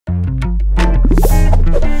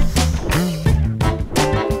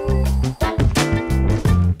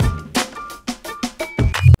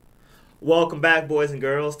Welcome back, boys and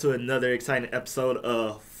girls, to another exciting episode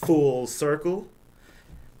of Full Circle.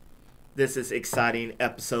 This is exciting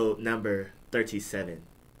episode number 37.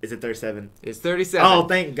 Is it 37? It's 37. Oh,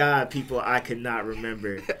 thank God, people. I could not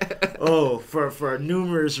remember. For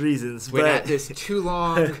numerous reasons. We're at this too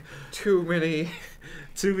long, too many.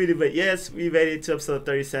 But yes, we made it to episode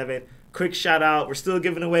 37. Quick shout out. We're still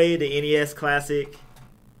giving away the NES Classic,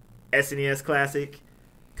 SNES Classic,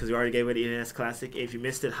 because we already gave away the NES Classic. If you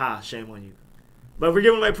missed it, shame on you. But we're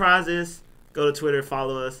giving away prizes. Go to Twitter,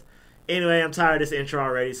 follow us. Anyway, I'm tired of this intro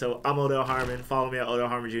already, so I'm Odell Harmon. Follow me at Odell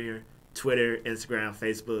Harmon Jr. Twitter, Instagram,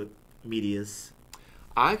 Facebook, medias.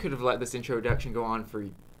 I could have let this introduction go on for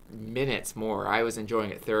minutes more. I was enjoying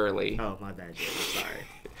it thoroughly. Oh, my bad, Jared. I'm sorry.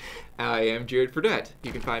 I am Jared Fradette.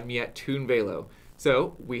 You can find me at unveiled.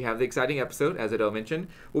 So, we have the exciting episode, as Odell mentioned.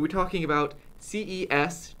 We'll be talking about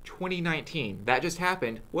CES 2019. That just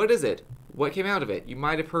happened. What is it? What came out of it? You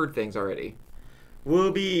might have heard things already.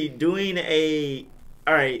 We'll be doing a...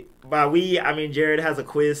 Alright, by we, I mean Jared has a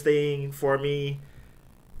quiz thing for me.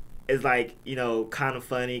 It's like, you know, kind of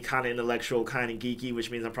funny, kind of intellectual, kind of geeky,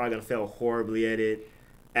 which means I'm probably going to fail horribly at it.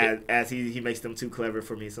 As he makes them too clever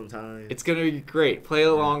for me sometimes. It's going to be great. Play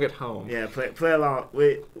along at home. Yeah, play along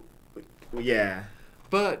with... Yeah.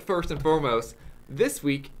 But first and foremost, this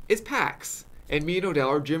week is PAX. And me and Odell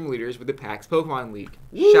are gym leaders with the PAX Pokemon League.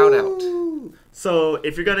 Woo! Shout out. So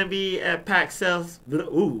if you're gonna be at PAXSouth,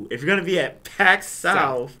 if you're gonna be at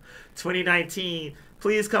PAXSouth 2019,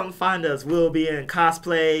 please come find us. We'll be in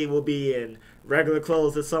cosplay. We'll be in regular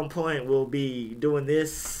clothes at some point. We'll be doing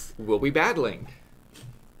this. We'll be battling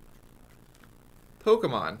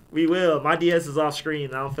Pokemon. We will. My DS is off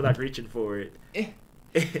screen. I don't feel like reaching for it.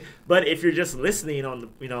 But if you're just listening on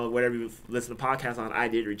the, whatever you listen to podcasts on, I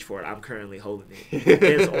did reach for it. I'm currently holding it.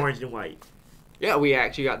 It's orange and white. Yeah, we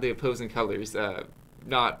actually got the opposing colors,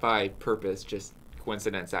 not by purpose, just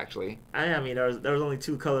coincidence, actually. I mean, there was only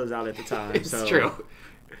two colors out at the time. It's true.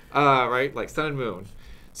 Right, like sun and moon.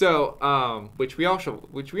 So, which we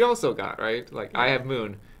also got, right? Like I have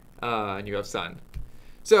moon, and you have sun.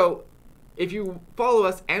 So, if you follow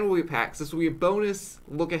us and we'll be PAX, this will be a bonus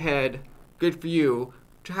look ahead. Good for you,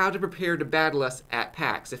 to how to prepare to battle us at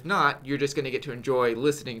PAX. If not, you're just going to get to enjoy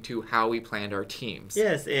listening to how we planned our teams.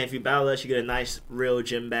 Yes, and if you battle us, you get a nice real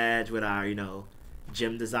gym badge with our,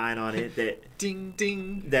 gym design on it. That ding,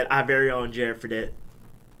 ding. That our very own Jared Fradette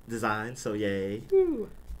designed, so yay. Woo.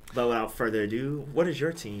 But without further ado, what is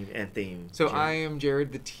your team and theme? So Jared? I am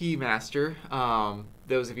Jared, the Tea Master.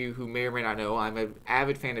 Those of you who may or may not know, I'm an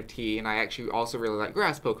avid fan of tea, and I actually also really like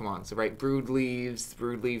grass Pokemon. So, right, Brood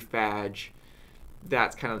Leaf badge.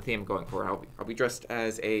 That's kind of the theme I'm going for. I'll be dressed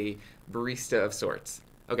as a barista of sorts.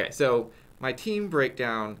 Okay, so my team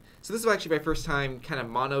breakdown. So this is actually my first time kind of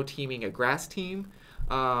mono-teaming a grass team.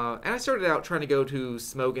 And I started out trying to go to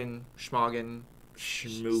Smougly.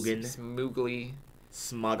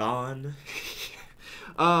 Smogon.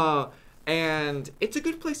 And it's a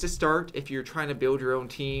good place to start if you're trying to build your own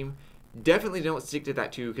team. Definitely don't stick to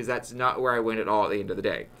that too, because that's not where I win at all at the end of the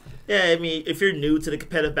day. Yeah, I mean, if you're new to the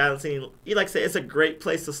competitive battle scene, like I said, it's a great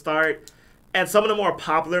place to start. And some of the more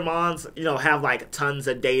popular mons, have like tons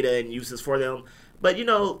of data and uses for them. But,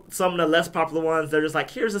 some of the less popular ones, they're just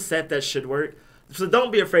like, here's a set that should work. So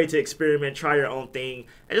don't be afraid to experiment, try your own thing.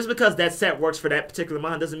 And just because that set works for that particular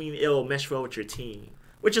mon doesn't mean it'll mesh well with your team,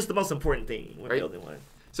 which is the most important thing when building one.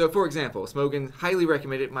 So, for example, Smogon highly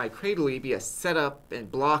recommended my Cradley be a setup and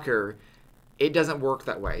blocker. It doesn't work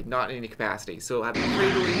that way, not in any capacity. So, at the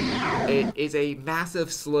Cradley, it is a massive,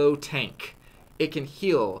 slow tank. It can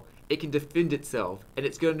heal, it can defend itself, and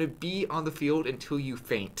it's going to be on the field until you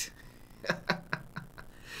faint.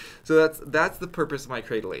 So, that's the purpose of my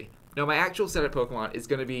Cradley. Now, my actual setup Pokemon is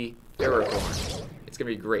going to be Aerothorn. It's going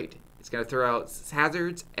to be great. It's going to throw out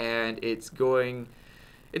hazards, and it's going...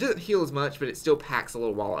 It doesn't heal as much, but it still packs a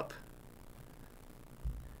little wallop.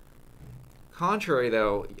 Contrary,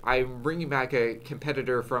 though, I'm bringing back a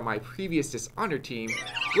competitor from my previous Dishonored team,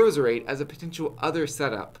 Roserade, as a potential other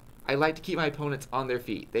setup. I like to keep my opponents on their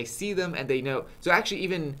feet. They see them and they know. So actually,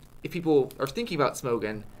 even if people are thinking about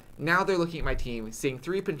Smogon, now they're looking at my team, seeing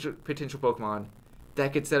 3 potential Pokemon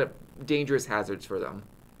that could set up dangerous hazards for them.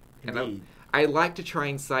 And I like to try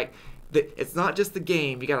and psych... It's not just the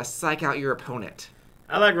game, you gotta psych out your opponent.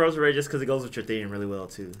 I like Roserade just because it goes with your theme really well,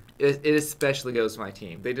 too. It especially goes with my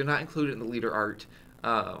team. They did not include it in the leader art. It's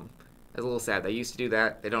a little sad. They used to do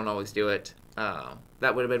that. They don't always do it. That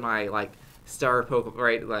would have been my, star Pokemon,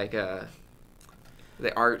 right?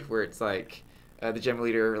 The art where it's, the gym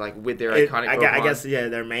leader, with their iconic Pokemon. I guess, yeah,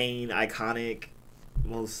 their main, iconic,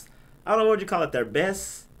 most... I don't know what you call it. Their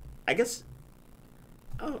best... I guess...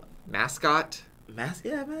 Oh, Mascot.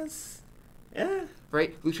 Yeah.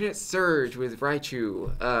 Right? Lieutenant Surge with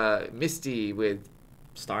Raichu. Misty with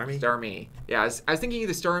Starmie. Yeah, I was thinking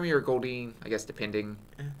either Starmie or Goldeen, I guess, depending.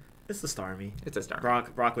 It's the Starmie. It's a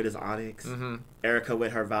Starmie. Brock with his Onyx. Mm-hmm. Erica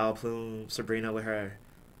with her Vileplume. Sabrina with her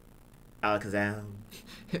Alakazam.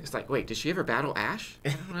 It's like, wait, did she ever battle Ash? I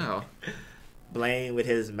don't know. Blaine with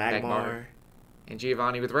his Magmar. And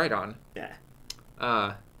Giovanni with Rhydon. Yeah.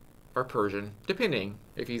 Or Persian, depending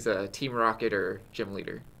if he's a Team Rocket or Gym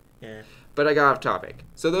Leader. Yeah. But I got off topic.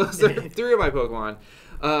 So those are 3 of my Pokemon.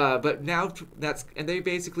 But now and they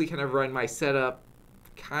basically kind of run my setup,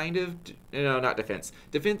 kind of. No, not defense.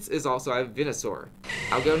 Defense is also I have Venusaur.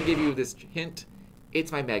 I'll go and give you this hint.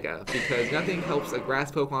 It's my Mega because nothing helps a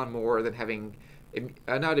grass Pokemon more than having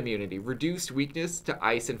not immunity, reduced weakness to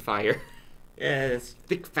ice and fire. Yeah, it's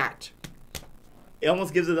thick fat. It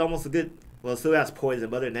almost gives it almost a good. Well, it still has poison,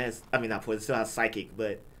 but other than that, I mean not poison. It still has psychic,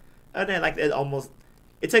 but other than that, like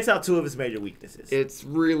it takes out 2 of its major weaknesses. It's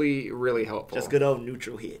really, really helpful. Just good old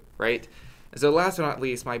neutral hit. Right? So last but not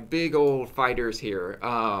least, my big old fighters here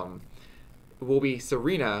will be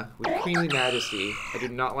Serena with Queenly Majesty. I do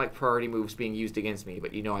not like priority moves being used against me,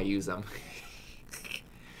 but you know I use them.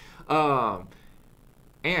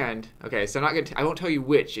 And, okay, so I won't tell you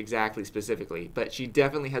which exactly specifically, but she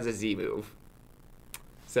definitely has a Z move.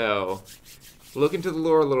 So, look into the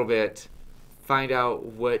lore a little bit, find out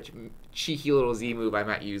what cheeky little Z move I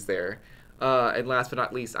might use there. And last but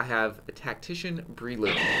not least, I have a Tactician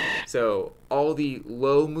Breloom. So all the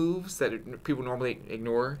low moves that people normally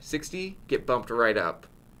ignore, 60, get bumped right up.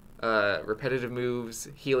 Repetitive moves,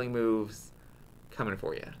 healing moves, coming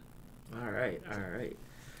for you. All right.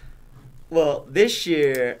 Well, this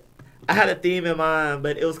year, I had a theme in mind,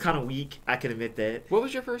 but it was kind of weak. I can admit that. What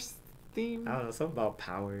was your first theme? I don't know, something about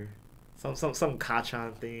power. Some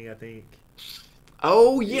Kachan thing, I think.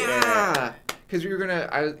 Oh, yeah! Because we were gonna,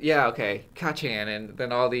 okay, Kachan, and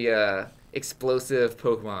then all the explosive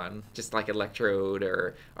Pokemon, just like Electrode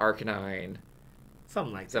or Arcanine.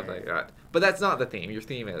 Something like that. But that's not the theme. Your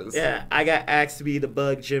theme is. Yeah, I got asked to be the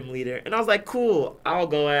bug gym leader, and I was like, cool, I'll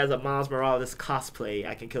go as a Miles Morales cosplay.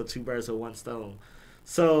 I can kill 2 birds with 1 stone.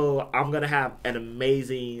 So I'm going to have an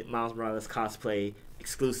amazing Miles Morales cosplay,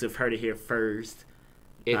 exclusive, heard it here first.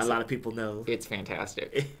 Not a lot of people know. It's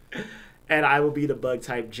fantastic. And I will be the bug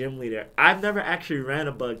type gym leader. I've never actually ran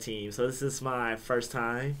a bug team, so this is my first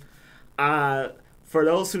time. For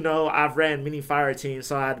those who know, I've ran many fire teams,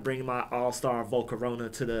 so I had to bring my all-star Volcarona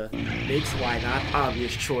to the mix. Why not?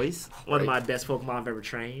 Obvious choice. One of my best Pokemon I've ever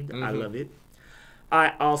trained. Mm-hmm. I love it.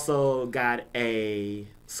 I also got a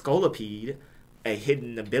Scolipede, a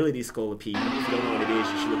hidden ability Scolipede. If you don't know what it is,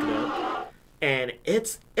 you should look it up. And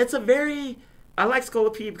it's a very... I like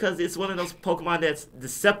Scolipede because it's one of those Pokemon that's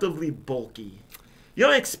deceptively bulky. You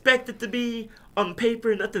don't expect it to be on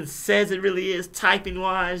paper. Nothing says it really is.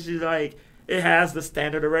 Typing-wise, you're like... It has the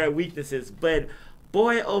standard of rare weaknesses, but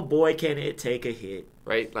boy, oh boy, can it take a hit.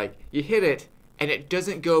 Right? Like, you hit it, and it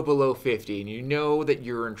doesn't go below 50, and you know that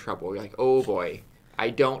you're in trouble. You're like, oh boy, I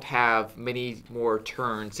don't have many more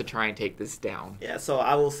turns to try and take this down. Yeah, so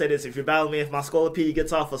I will say this. If you're battling me, if my Scolipede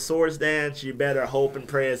gets off a Swords Dance, you better hope and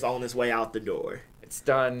pray it's on its way out the door. It's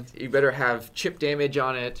done. You better have chip damage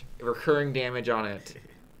on it, recurring damage on it.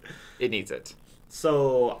 It needs it.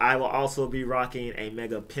 So I will also be rocking a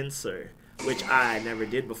Mega Pinsir, which I never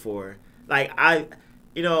did before. Like, I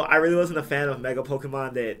really wasn't a fan of Mega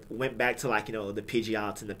Pokemon that went back to, like, the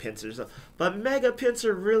Pidgeots and the Pinsir. But Mega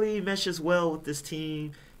Pinsir really meshes well with this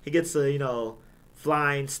team. He gets a,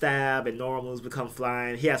 flying stab, and normal moves become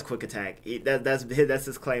flying. He has quick attack. That's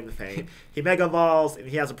his claim to fame. He Mega Evolves, and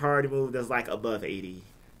he has a priority move that's, like, above 80.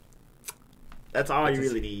 That's all you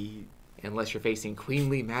really need. Unless you're facing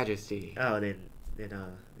Queenly Majesty. Oh, then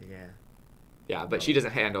yeah. Yeah, but she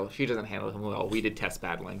doesn't handle him well. We did test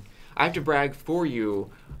battling. I have to brag for you,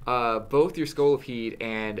 both your Scolipede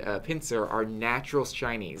and Pinsir are natural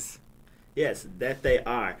shinies. Yes, that they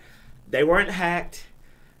are. They weren't hacked.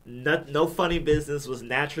 No funny business. Was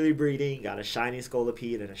naturally breeding. Got a shiny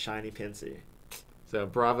Scolipede and a shiny Pinsir. So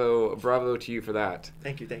bravo to you for that.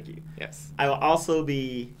 Thank you. Yes. I will also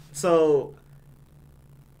be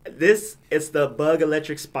it's the Bug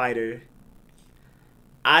Electric Spider.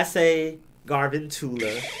 I say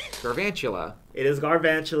Garvantula. It is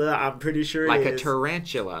Garvantula. I'm pretty sure like it is. A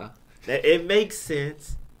tarantula. It makes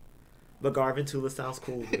sense. But Garvantula sounds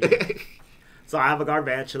cool. So I have a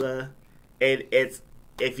Garvantula. It's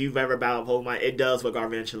if you've ever battled Pokemon, it does what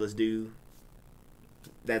Garvantulas do.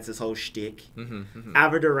 That's its whole shtick.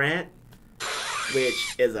 Averdurant,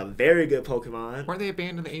 which is a very good Pokemon. Weren't they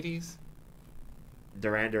banned in the 80s?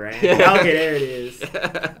 Duran. Okay, there it is.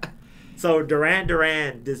 So Duran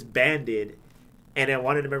Duran disbanded, and then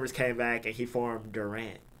one of the members came back, and he formed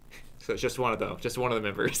Durant. So it's just one of the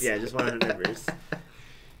members. Yeah, just one of the members.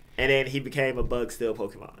 And then he became a Bug Steel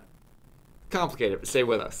Pokemon. Complicated, but stay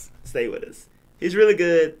with us. Stay with us. He's really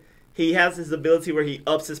good. He has his ability where he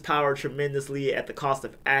ups his power tremendously at the cost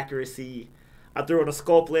of accuracy. I threw in a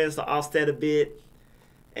Sculpt Lens to offset a bit.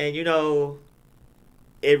 And, you know,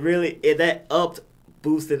 that upped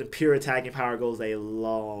boost in the pure attacking power goes a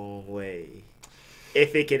long way.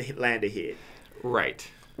 If it can land a hit. Right.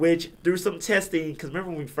 Which, through some testing, because remember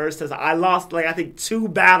when we first tested, I lost, like, I think 2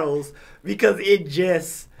 battles because it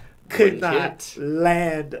just could not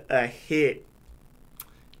land a hit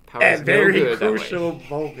at very crucial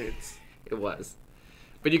moments. It was.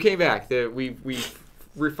 But you came back. We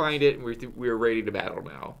refined it, and we were ready to battle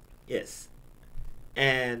now. Yes.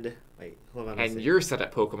 And, wait, hold on. And you're set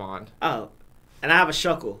up Pokemon. Oh. And I have a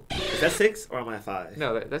Shuckle. Is that 6 or am I 5?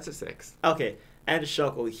 No, that's a 6. Okay. And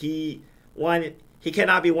Shuckle, he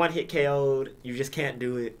cannot be one-hit KO'd. You just can't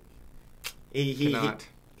do it.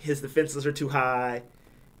 His defenses are too high.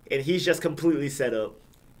 And he's just completely set up.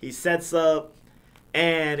 He sets up,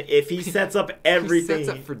 and if he sets up everything... he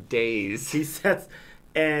sets up for days.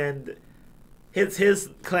 And his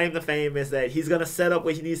claim to fame is that he's going to set up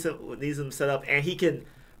what he needs him set up, and he can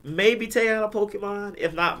maybe take out a Pokemon,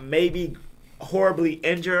 if not maybe horribly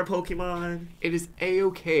injure a Pokemon. It is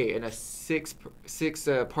A-okay in a six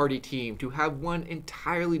party team to have one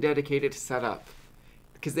entirely dedicated setup,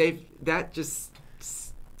 because that just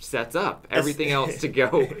sets up everything else to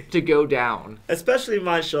go down. Especially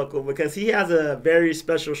my Shuckle, because he has a very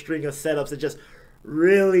special string of setups that just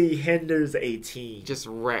really hinders a team. Just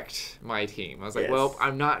wrecked my team. I was like, well,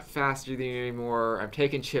 I'm not faster than you anymore. I'm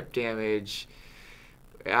taking chip damage.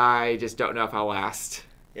 I just don't know if I'll last.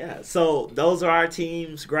 Yeah, so those are our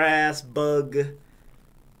teams. Grass, Bug.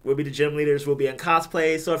 We'll be the gym leaders. We'll be in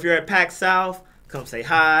cosplay. So if you're at PAX South, come say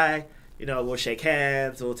hi. You know, we'll shake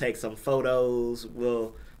hands. We'll take some photos.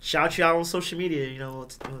 We'll shout you out on social media. You know,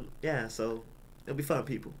 yeah, so it'll be fun,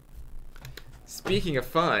 people. Speaking of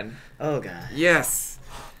fun. Oh, God. Yes.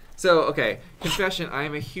 So, okay, confession, I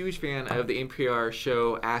am a huge fan of the NPR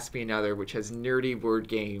show Ask Me Another, which has nerdy word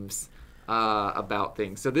games about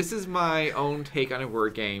things. So this is my own take on a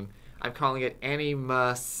word game. I'm calling it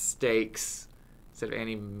Mistakes instead of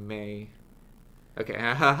Anime. Okay.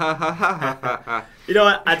 You know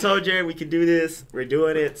what? I told Jared we can do this. We're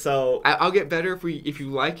doing it. So I'll get better if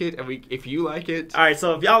you like it, and if you like it. All right.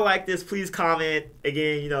 So if y'all like this, please comment.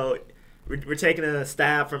 Again, you know, we're taking a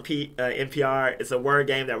stab from NPR. It's a word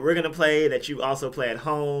game that we're gonna play that you also play at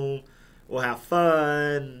home. We'll have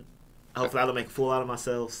fun. Hopefully, I don't make a fool out of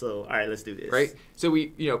myself. So, all right, let's do this. Right. So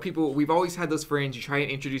we've always had those friends. You try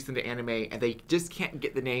and introduce them to anime, and they just can't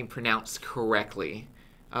get the name pronounced correctly.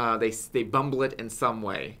 They bumble it in some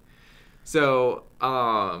way. So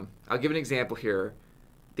I'll give an example here.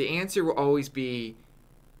 The answer will always be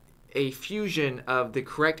a fusion of the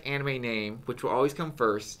correct anime name, which will always come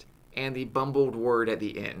first, and the bumbled word at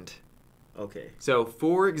the end. Okay. So,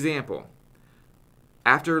 for example,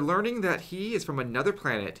 after learning that he is from another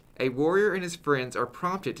planet, a warrior and his friends are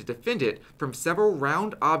prompted to defend it from several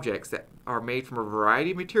round objects that are made from a variety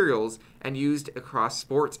of materials and used across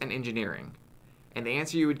sports and engineering. And the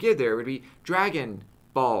answer you would give there would be Dragon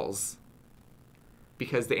Balls,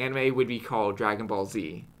 because the anime would be called Dragon Ball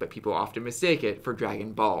Z, but people often mistake it for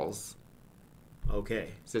Dragon Balls. Okay.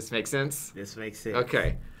 Does this make sense? This makes sense.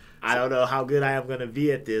 Okay. I don't know how good I am going to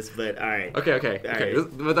be at this, but all right. Okay.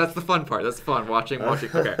 But that's the fun part. That's fun, watching.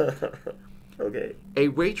 Okay. Okay. A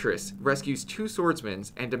waitress rescues 2 swordsmen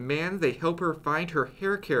and demands they help her find her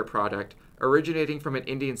hair care product originating from an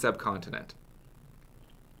Indian subcontinent.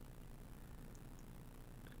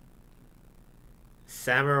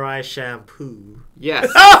 Samurai shampoo.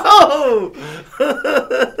 Yes. Oh!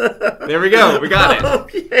 There we go. We got it.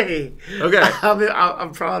 Okay.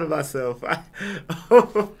 I'm proud of myself.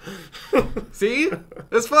 See?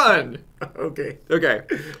 It's fun. Okay. All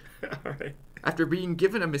right. After being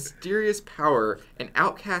given a mysterious power, an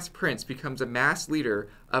outcast prince becomes a mass leader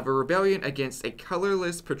of a rebellion against a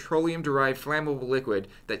colorless petroleum-derived flammable liquid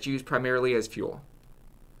that's used primarily as fuel.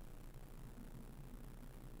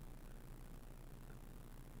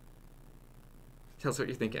 Tell us what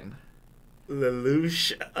you're thinking.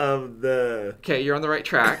 Lelouch of the... Okay, you're on the right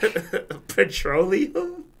track.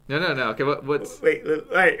 Petroleum? No. Okay, what's... Wait, all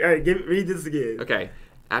right, read this again. Okay.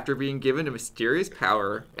 After being given a mysterious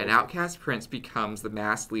power, an outcast prince becomes the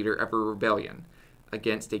mass leader of a rebellion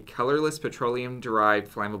against a colorless petroleum-derived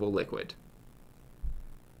flammable liquid.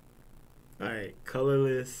 All right,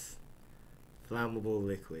 colorless flammable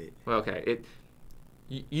liquid. Well, okay.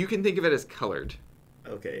 You can think of it as colored.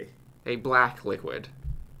 Okay. A black liquid.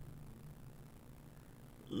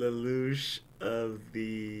 Lelouch of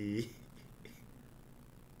the...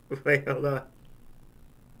 Wait, hold on.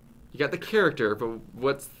 You got the character, but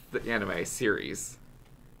what's the anime series?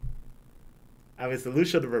 I mean,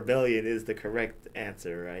 Lelouch of the Rebellion is the correct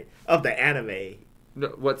answer, right? Of the anime. No,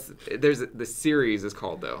 the series is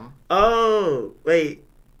called though. Oh, wait.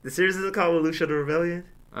 The series is called Lelouch of the Rebellion?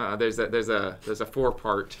 There's a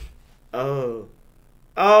 4-part. Oh.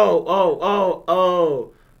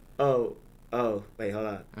 Oh. Wait, hold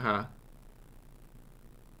on. Uh-huh.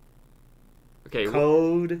 Okay.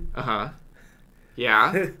 Code. Uh-huh.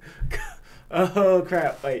 Yeah. Oh,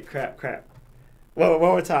 crap. Wait, crap. One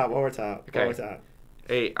more time.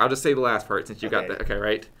 Okay. I'll just say the last part since you got that. Okay,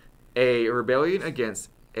 right? A rebellion against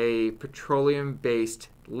a petroleum-based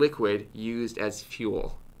liquid used as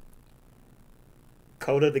fuel.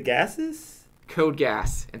 Code of the gases? Code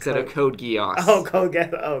gas instead of code geass. Oh, code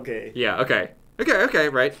gas. Okay. Yeah, okay. Okay,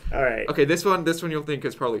 right. All right. Okay, this one you'll think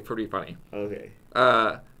is probably pretty funny. Okay.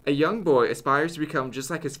 A young boy aspires to become just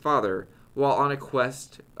like his father while on a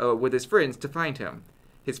quest with his friends to find him.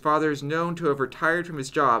 His father is known to have retired from his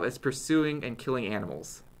job as pursuing and killing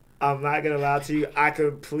animals. I'm not gonna lie to you. I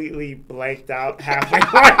completely blanked out halfway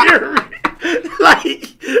while you're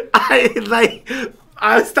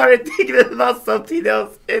I started thinking about something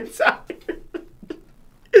else inside.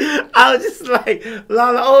 I was just like,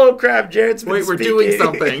 oh crap, Jared's been we're speaking. doing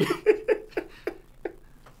something.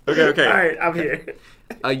 Okay. All right, I'm here.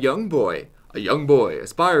 A young boy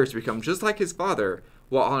aspires to become just like his father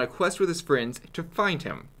while on a quest with his friends to find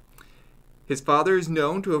him. His father is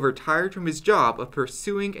known to have retired from his job of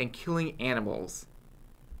pursuing and killing animals.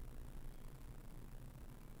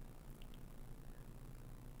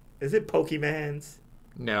 Is it Pokemans?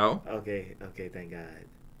 No. Okay, thank God.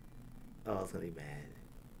 Oh, I was gonna be mad.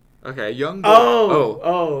 Okay, young boy.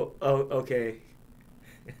 Oh, okay.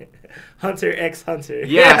 Hunter x Hunter.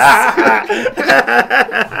 Yes.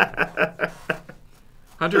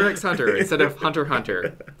 Hunter x Hunter instead of Hunter x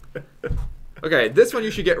Hunter. Okay, this one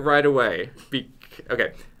you should get right away.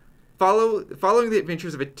 Okay. Following the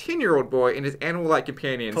adventures of a 10-year-old boy and his animal-like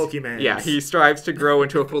companions. Pokemans. Yeah, he strives to grow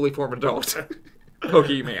into a fully formed adult.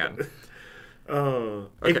 Pokemon. Oh.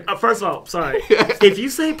 Okay. First of all, sorry. If you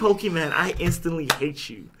say Pokemon, I instantly hate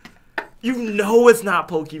you. You know it's not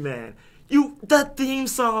Pokemon. The theme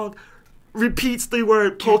song repeats the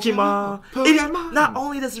word Pokemon. Not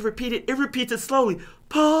only does it repeat it, it repeats it slowly.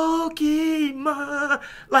 Pokemon.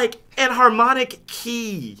 Like, in harmonic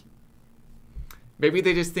key. Maybe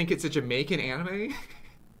they just think it's a Jamaican anime?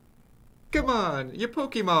 Come on, you're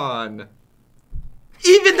Pokemon.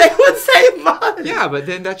 Even they would say Mon. Yeah, but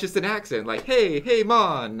then that's just an accent. Like, hey,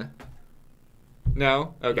 Mon.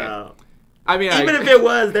 No? Okay. No. I mean, even if it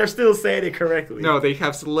was, they're still saying it correctly. No, they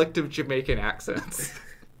have selective Jamaican accents.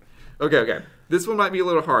 Okay. This one might be a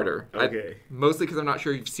little harder. Okay. Mostly because I'm not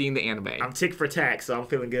sure you've seen the anime. I'm tick for tack, so I'm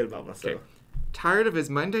feeling good about myself. Okay. Tired of his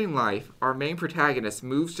mundane life, our main protagonist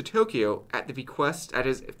moves to Tokyo at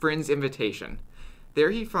his friend's invitation. There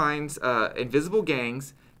he finds invisible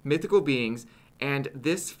gangs, mythical beings, and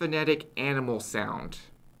this phonetic animal sound.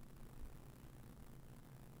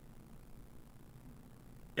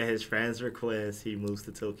 At his friend's request, he moves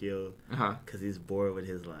to Tokyo because he's bored with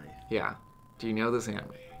his life. Yeah. Do you know this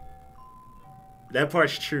anime? That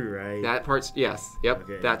part's true, right? That part's yes. Yep.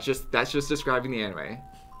 Okay. That's just describing the anime.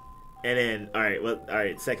 And then, all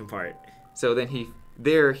right, second part. So then he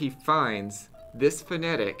finds this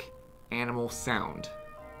phonetic animal sound.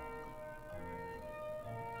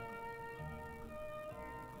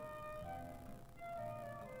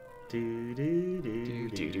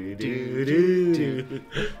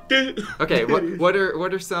 Okay, what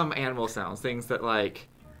are some animal sounds? Things that like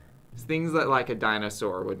a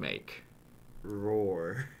dinosaur would make.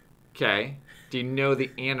 Roar. Okay. Do you know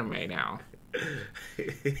the anime now?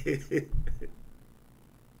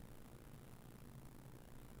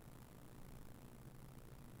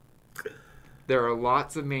 There are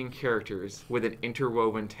lots of main characters with an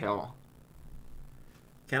interwoven tale.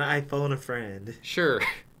 Can I phone a friend? Sure.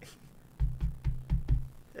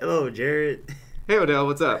 Hello, Jared. Hey, Odell,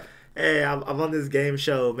 what's up? Hey, I'm on this game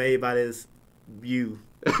show made by this you.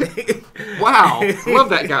 Wow, love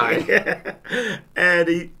that guy. Yeah.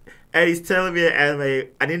 And he's telling me an anime.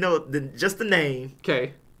 I didn't know just the name.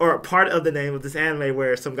 Okay. Or part of the name of this anime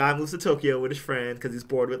where some guy moves to Tokyo with his friend because he's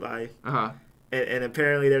bored with life. And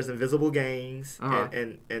apparently there's invisible gangs.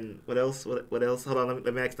 And what else? What else? Hold on,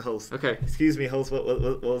 let me ask the host. Okay. Excuse me, host. What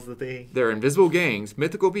was the thing? There are invisible gangs,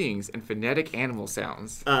 mythical beings, and phonetic animal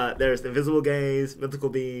sounds. There's invisible gangs, mythical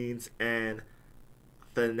beings, and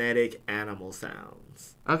phonetic animal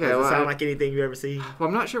sounds. Okay, Does it well, sound like anything you've ever seen? Well,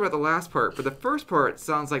 I'm not sure about the last part, but the first part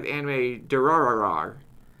sounds like the anime Durararar.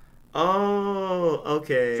 Oh,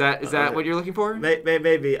 okay. Is that what you're looking for?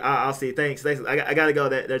 Maybe. I'll see. Thanks. I gotta go.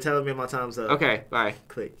 They're telling me my time's up. Okay, bye.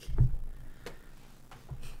 Click.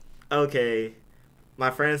 Okay. My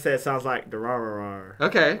friend said it sounds like Durarar.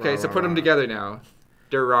 Okay, so put them together now.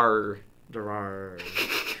 Durar. Durar.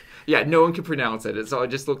 Yeah, no one can pronounce it. So it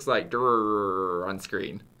just looks like Durar on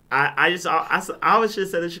screen. I always should have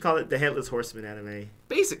said they should call it the Headless Horseman anime.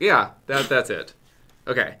 Yeah, that's it.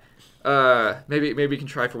 Okay. Maybe we can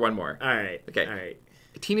try for one more. All right. Okay. All right.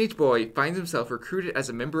 A teenage boy finds himself recruited as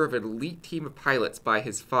a member of an elite team of pilots by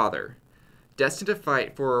his father, destined to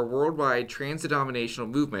fight for a worldwide trans-denominational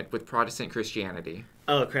movement with Protestant Christianity.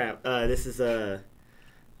 Oh crap! This is oh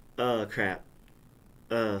crap!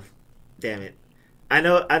 Damn it! I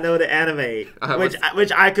know the anime,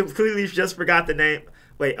 which I completely just forgot the name.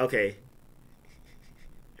 Wait, okay.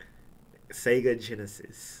 Sega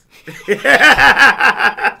Genesis.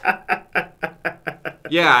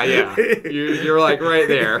 Yeah. You're like right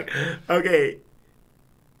there. Okay.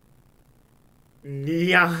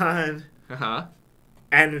 Neon.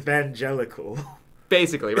 Evangelical.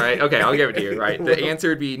 Basically, right? Okay, I'll give it to you, right? The answer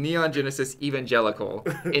would be Neon Genesis Evangelical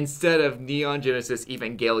instead of Neon Genesis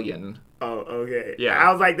Evangelion. Oh, okay. Yeah.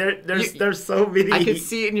 I was like, there's so many. I can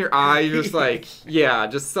see it in your eye. You're just like, yeah,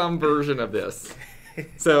 just some version of this.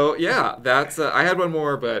 So, yeah, that's... I had one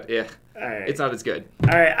more, but right. It's not as good.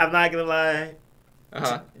 All right, I'm not going to lie.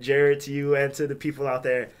 Jared, to you and to the people out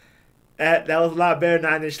there, that was a lot better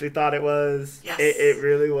than I initially thought it was. Yes. It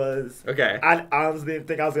really was. Okay. I honestly didn't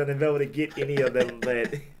think I was going to be able to get any of them,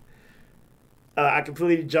 but I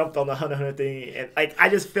completely jumped on the Hunter x Hunter thing, and like I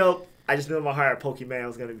just knew in my heart Pokemon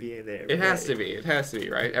was going to be in there. It has to be,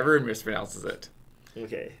 right? Everyone mispronounces it.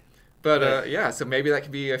 Okay. But, so maybe that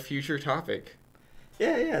could be a future topic.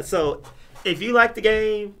 Yeah. So, if you like the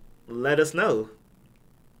game, let us know.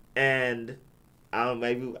 And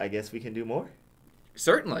I guess we can do more.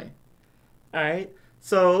 Certainly. All right.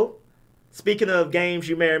 So, speaking of games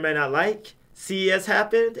you may or may not like, CES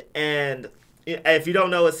happened, and if you don't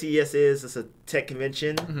know what CES is, it's a tech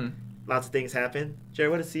convention. Mm-hmm. Lots of things happen. Jerry,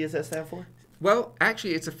 what does CES stand for? Well,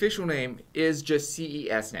 actually, its official name is just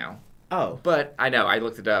CES now. Oh. But I know, I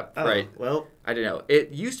looked it up, right? Well. I don't know.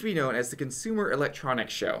 It used to be known as the Consumer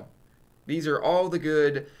Electronics Show. These are all the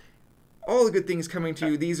good things coming to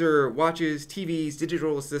you. These are watches, TVs,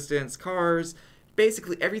 digital assistants, cars,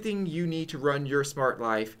 basically everything you need to run your smart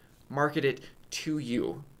life, marketed to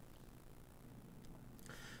you.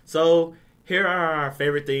 So, here are our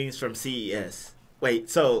favorite things from CES. Wait,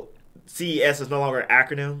 so CES is no longer an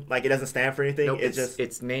acronym? Like, it doesn't stand for anything? Nope,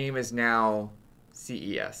 its name is now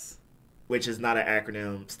CES. Which is not an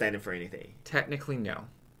acronym standing for anything. Technically, no.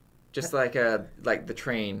 Just like the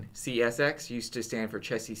train, CSX used to stand for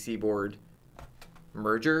Chessie Seaboard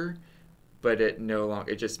Merger, but it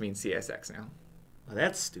just means CSX now. Well,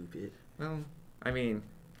 that's stupid. Well, I mean,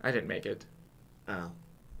 I didn't make it. Oh.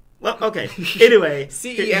 Well, okay. Anyway.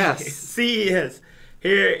 CES. CES.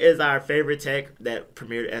 Here is our favorite tech that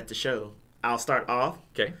premiered at the show. I'll start off.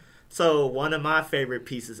 Okay. So, one of my favorite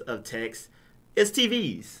pieces of tech is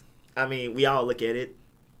TVs. I mean, we all look at it.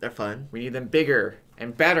 They're fun. We need them bigger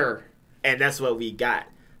and better. And that's what we got.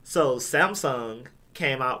 So, Samsung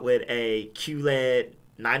came out with a QLED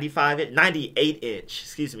 98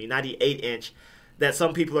 inch that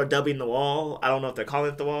some people are dubbing the wall. I don't know if they're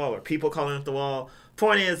calling it the wall or people calling it the wall.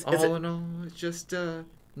 Point is, all in all, it's just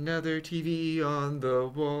another TV on the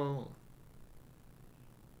wall.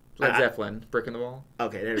 Led Zeppelin, Brick in the Wall.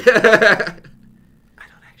 Okay, there we go. I've never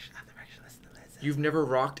actually listened to Led Zeppelin. You've never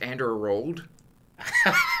rocked and or rolled?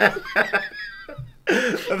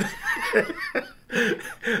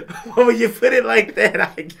 Well, when you put it like that,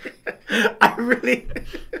 I really...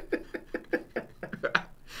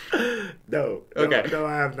 No. Okay. No,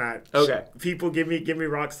 I have not. Okay. People give me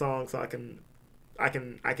rock songs so I can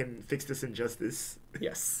fix this injustice.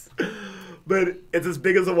 Yes. But it's as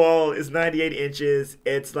big as a wall. It's 98 inches.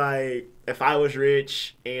 It's like if I was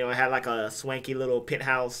rich and I had like a swanky little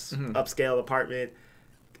penthouse upscale apartment,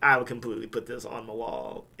 I would completely put this on my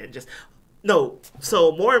wall and just... No,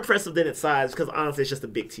 so more impressive than its size because honestly, it's just a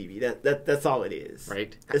big TV. That's all it is.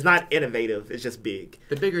 Right. It's not innovative. It's just big.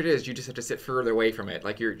 The bigger it is, you just have to sit further away from it.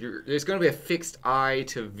 Like there's going to be a fixed eye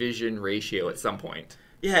to vision ratio at some point.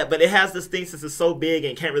 Yeah, but it has this thing since it's so big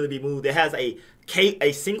and can't really be moved. It has a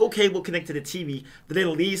single cable connected to the TV that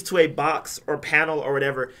then leads to a box or panel or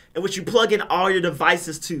whatever in which you plug in all your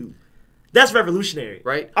devices to. That's revolutionary.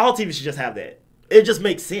 Right. All TVs should just have that. It just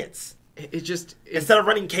makes sense. it just instead of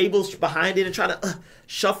running cables behind it and trying to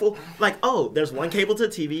shuffle, like, oh, there's one cable to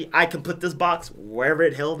the TV. I can put this box wherever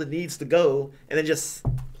it held it needs to go, and then just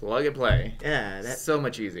plug and play. Yeah, that's so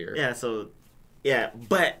much easier. Yeah, so yeah,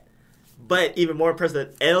 but even more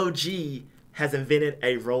impressive, LG has invented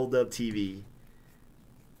a rolled up TV.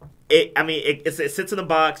 It sits in a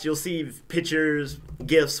box. You'll see pictures,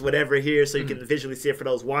 GIFs, whatever here, so you can visually see it for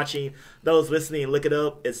those watching. Those listening, look it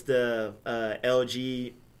up. It's the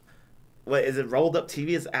LG. What is it? Rolled up TV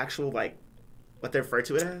is actual like what they refer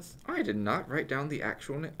to it as. I did not write down the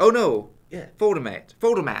actual name. Oh no. Yeah. Photomat.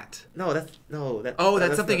 No, that's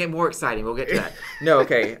that's something more exciting. We'll get to that. No,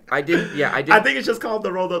 okay. I did. Yeah, I did. I think it's just called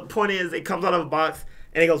the rolled up. Point is, it comes out of a box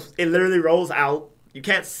and it literally rolls out. You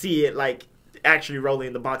can't see it like actually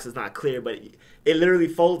rolling. The box is not clear, but it literally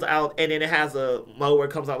folds out, and then it has a mode where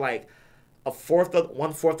it comes out like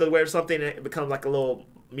 1/4 of the way or something, and it becomes like a little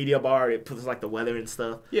media bar. It puts like the weather and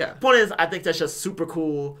stuff. Yeah. Point is, I think that's just super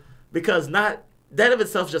cool because not that of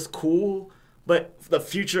itself is just cool, but the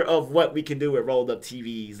future of what we can do with rolled up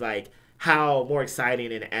TVs, like how more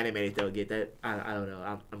exciting and animated they'll get. That I don't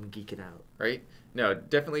know. I'm geeking out. Right? No,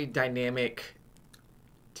 definitely dynamic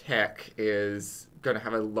tech is going to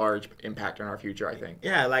have a large impact on our future, I think.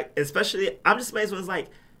 Yeah, like especially I'm just amazed when it's like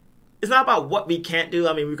it's not about what we can't do.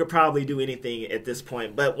 I mean, we could probably do anything at this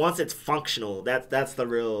point, but once it's functional, that's the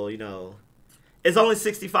real, It's only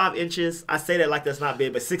 65 inches. I say that like that's not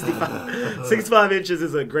big, but 65 inches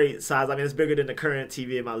is a great size. I mean, it's bigger than the current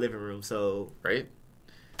TV in my living room, so right.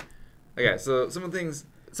 Okay, so some of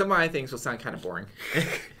my things will sound kind of boring.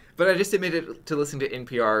 But I just admitted to listen to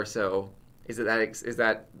NPR, so is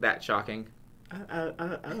that shocking? I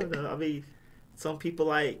don't know. I mean, some people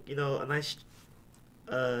like, a nice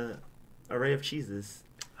array of cheeses.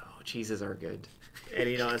 Oh, cheeses are good. And,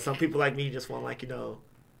 and some people like me just want, like, a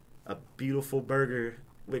beautiful burger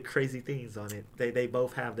with crazy things on it. They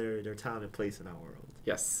both have their time and place in our world.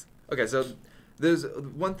 Yes. Okay, so there's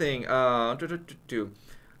one thing. It's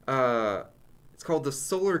called the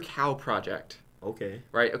Solar Cow Project. Okay.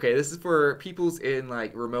 Right? Okay, this is for peoples in,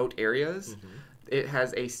 like, remote areas. Mm-hmm. It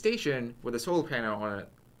has a station with a solar panel on it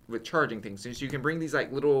with charging things. So you can bring these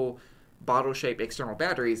like little bottle-shaped external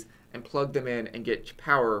batteries and plug them in and get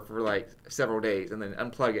power for like several days and then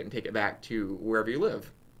unplug it and take it back to wherever you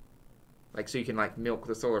live. Like so you can like milk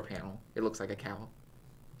the solar panel. It looks like a cow.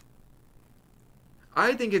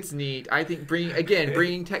 I think it's neat. I think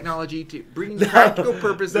bringing technology to bringing practical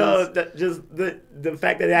purposes. No, just the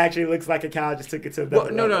fact that it actually looks like a cow just took it to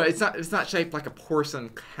another level. No, it's not shaped like a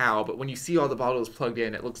porcelain cow, but when you see all the bottles plugged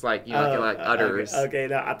in, it looks like like udders. Okay,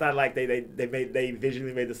 no, I thought like they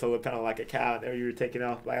visually made the solar panel like a cow, and then you were taking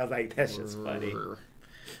off. Like I was like, that's just funny.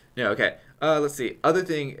 Yeah. Okay. Let's see. Other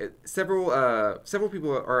thing, several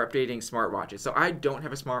people are updating smartwatches. So I don't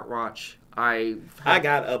have a smartwatch. I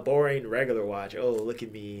got a boring regular watch. Oh, look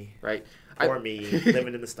at me. Right. Poor me,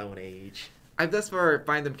 living in the Stone Age. I thus far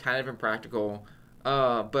find them kind of impractical.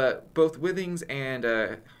 But both Withings and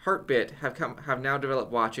Heartbit have now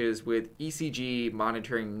developed watches with ECG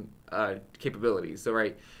monitoring capabilities. So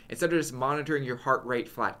right, instead of just monitoring your heart rate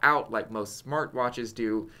flat out like most smartwatches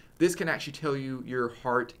do, this can actually tell you your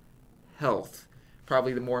heart health.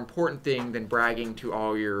 Probably the more important thing than bragging to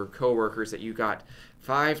all your coworkers that you got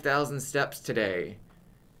 5,000 steps today,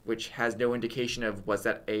 which has no indication of was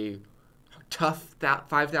that a tough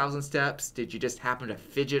 5,000 steps? Did you just happen to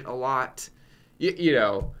fidget a lot?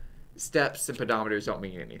 Steps and pedometers don't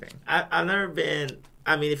mean anything. I've never been.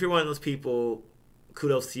 I mean, if you're one of those people,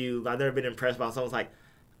 kudos to you. I've never been impressed by someone's like,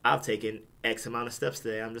 I've taken X amount of steps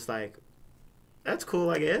today. I'm just like, that's cool,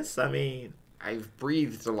 I guess. I mean, I've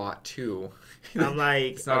breathed a lot too. I'm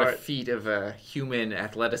like, it's not a feat of human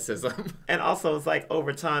athleticism. And also, it's like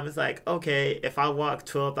over time, it's like, okay, if I walk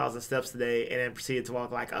 12,000 steps today and then proceeded to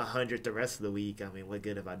walk like 100 the rest of the week, I mean, what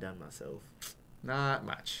good have I done myself? Not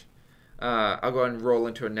much. I'll go ahead and roll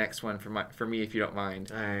into a next one for me if you don't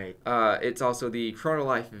mind. All right. It's also the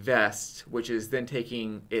Chronolife vest, which is then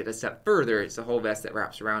taking it a step further. It's a whole vest that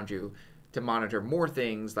wraps around you to monitor more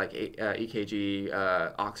things like EKG,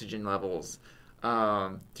 oxygen levels,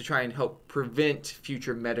 to try and help prevent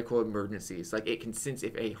future medical emergencies. Like it can sense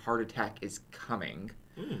if a heart attack is coming.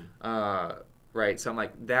 Right. So I'm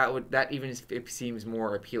like, that even it seems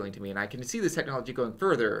more appealing to me, and I can see this technology going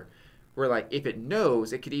further. Where, like, if it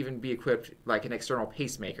knows, it could even be equipped like an external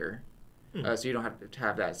pacemaker. So you don't have to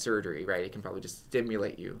have that surgery, right? It can probably just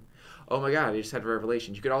stimulate you. Oh, my God, I just had a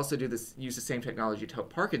revelation. You could also use the same technology to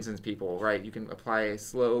help Parkinson's people, right? You can apply a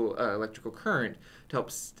slow electrical current to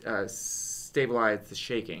help stabilize the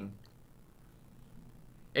shaking.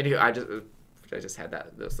 Anyway, I just had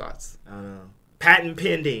those thoughts. I don't know. Patent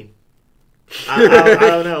pending. I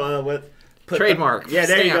don't know what. Trademark. Yeah,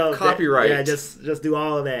 there you stamp, go. Copyright. Yeah, just do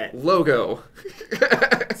all of that. Logo.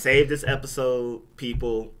 Save this episode,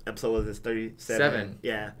 people. Episode was this 37. 7.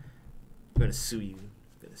 Yeah, I'm gonna sue you. I'm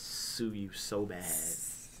gonna sue you so bad.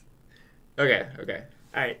 Okay.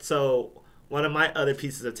 All right. So one of my other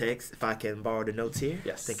pieces of text, if I can borrow the notes here.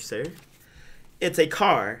 Yes. Thank you, sir. It's a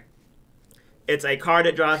car. It's a car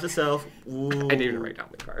that drives itself. Ooh. I didn't even write down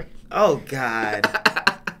the car. Oh God.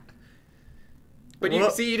 But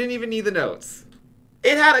you see, you didn't even need the notes.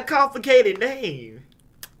 It had a complicated name.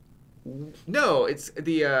 No, it's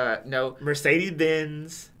the no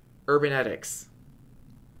Mercedes-Benz. Urbanetics.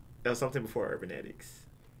 That was something before Urbanetics.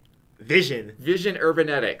 Vision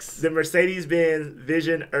Urbanetics. The Mercedes-Benz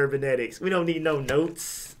Vision Urbanetics. We don't need no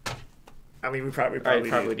notes. I mean, we probably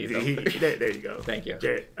need them. There you go. Thank you.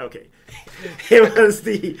 Jared, okay. It was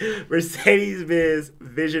the Mercedes-Benz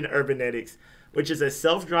Vision Urbanetics, which is a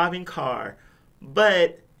self-driving car,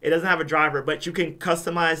 but it doesn't have a driver, but you can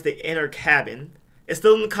customize the inner cabin. It's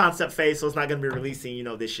still in the concept phase, so it's not going to be releasing,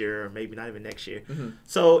 this year or maybe not even next year. Mm-hmm.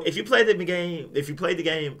 So if you played the game,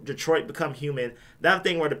 Detroit Become Human, that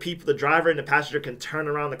thing where the driver and the passenger can turn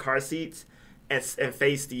around the car seats and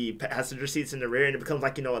face the passenger seats in the rear, and it becomes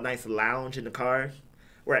like, a nice lounge in the car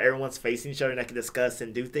where everyone's facing each other and they can discuss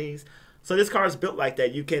and do things. So this car is built like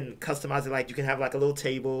that. You can customize it, like you can have like a little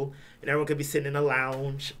table and everyone could be sitting in a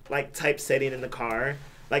lounge like type setting in the car.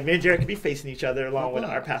 Like me and Jared could be facing each other along with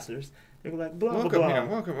our passengers. They were like, blah, welcome, blah, blah. man,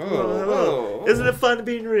 welcome. Whoa. Isn't it fun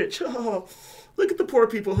being rich? Oh, look at the poor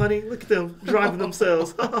people, honey. Look at them driving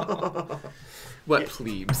themselves. What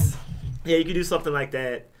plebes. Yeah, you could do something like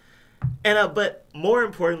that. And but more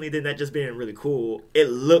importantly than that just being really cool,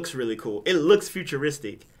 it looks really cool. It looks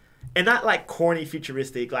futuristic. And not like corny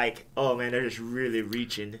futuristic, like, oh man, they're just really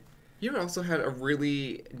reaching. You also had a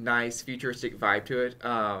really nice futuristic vibe to it.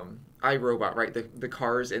 iRobot, right? The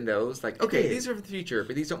cars in those, like, okay, these are the future,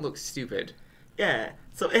 but these don't look stupid. Yeah,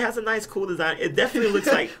 so it has a nice, cool design. It definitely looks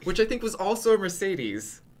like, which I think was also a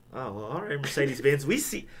Mercedes. Oh, well, all right, Mercedes-Benz, we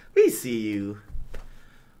see you.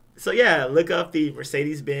 So yeah, look up the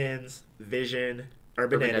Mercedes-Benz Vision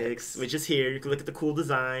Urbanetics, which is here. You can look at the cool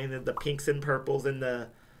design and the pinks and purples and the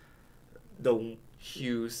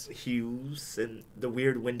hues and the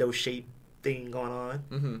weird window shape thing going on.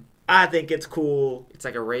 Mm-hmm. I think it's cool. It's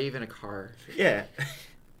like a rave in a car. Yeah.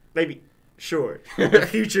 Maybe. Sure. The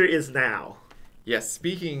future is now. Yes.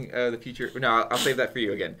 Speaking of the future. No, I'll save that for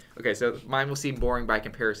you again. Okay, so mine will seem boring by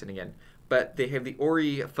comparison again. But they have the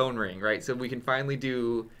Ori phone ring, right? So we can finally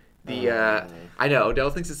do the... I know,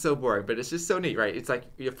 Dell thinks it's so boring, but it's just so neat, right? It's like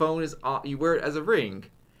your phone is on... You wear it as a ring,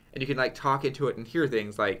 and you can like talk into it and hear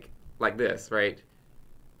things like this, right?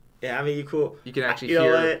 Yeah, I mean, you cool. You can actually hear...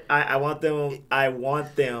 You know what? I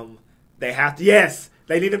want them. They have to... Yes!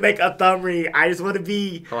 They need to make a thumb ring. I just want to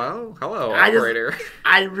be... Hello, operator.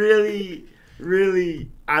 I really,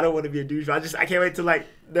 I don't want to be a douche. I can't wait till, like,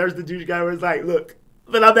 there's the douche guy where it's like, look,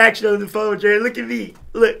 but I'm actually on the phone, Jared. Look at me.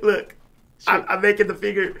 Look. I'm making the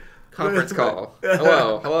finger... Conference call.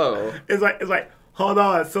 Hello. It's like, hold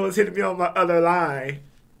on. Someone's hitting me on my other line.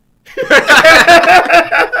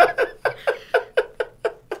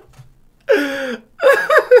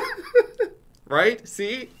 Right?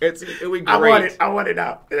 See? It would be great. I want it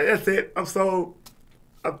out. That's it. I'm so...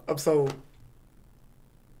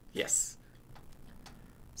 Yes.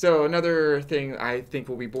 So another thing I think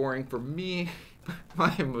will be boring for me,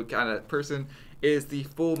 I'm kind of person, is the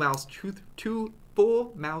full mouth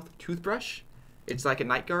toothbrush. It's like a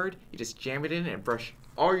night guard. You just jam it in and brush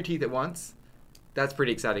all your teeth at once. That's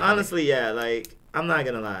pretty exciting. Honestly, yeah. Like, I'm not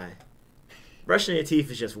gonna lie. Brushing your teeth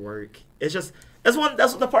is just work. It's just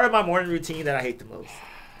that's the part of my morning routine that I hate the most.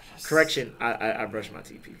 Correction, I brush my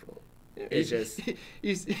teeth, people. It's just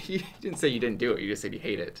you didn't say you didn't do it. You just said you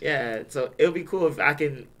hate it. Yeah. So it would be cool if I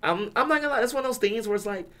can. I'm not gonna lie. That's one of those things where it's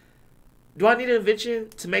like, do I need an invention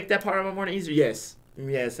to make that part of my morning easier? Yes.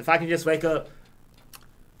 If I can just wake up,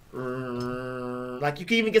 like you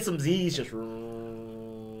can even get some Z's just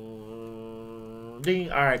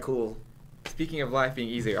ding. All right, cool. Speaking of life being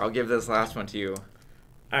easier, I'll give this last one to you.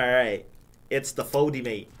 All right, it's the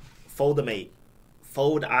Foldimate. Fold-I-Mate.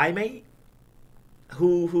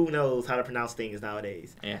 Who knows how to pronounce things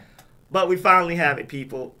nowadays? Yeah. But we finally have it,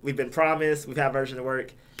 people. We've been promised. We've had a version of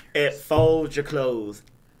work. It folds your clothes.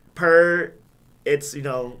 Per its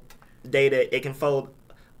data, it can fold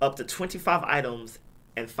up to 25 items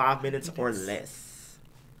in 5 minutes or less.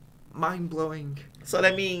 Mind-blowing. So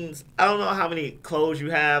that means, I don't know how many clothes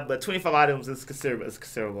you have, but 25 items is a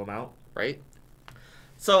considerable amount. Right.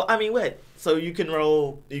 So, I mean, what? So you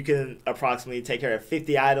can approximately take care of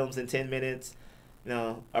 50 items in 10 minutes.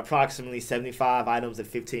 approximately 75 items in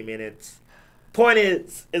 15 minutes. Point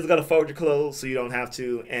is, it's gonna fold your clothes so you don't have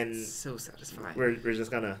to, and so satisfying. We're just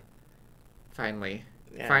gonna finally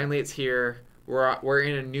it's here. We're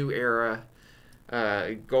in a new era,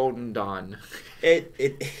 golden dawn. It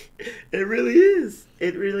really is.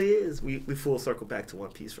 It really is. We full circle back to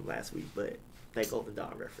One Piece from last week, but that golden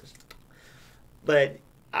dawn reference. But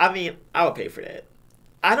I mean, I would pay for that.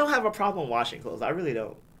 I don't have a problem washing clothes. I really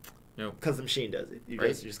don't. Nope. Because the machine does it. You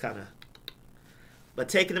right. just kind of. But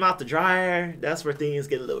taking them out the dryer, that's where things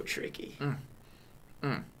get a little tricky.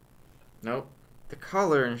 Nope. The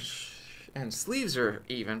collar and sleeves are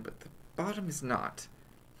even, but the bottom is not.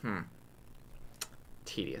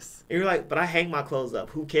 Tedious. You're like, but I hang my clothes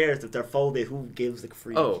up. Who cares if they're folded? Who gives the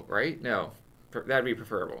free? Oh, right? No. That'd be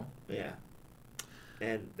preferable. Yeah.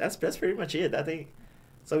 And that's pretty much it, I think.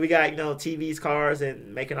 So we got, TVs, cars,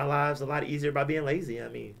 and making our lives a lot easier by being lazy. I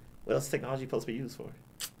mean, what else is technology supposed to be used for?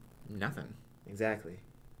 Nothing. Exactly.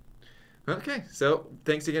 Okay, so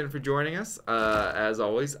thanks again for joining us. As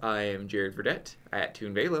always, I am Jared Fradette at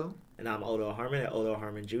Unveiled. And I'm Odo Harmon at Odo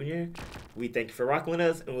Harmon Jr. We thank you for rocking with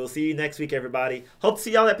us, and we'll see you next week, everybody. Hope to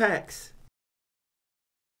see y'all at PAX.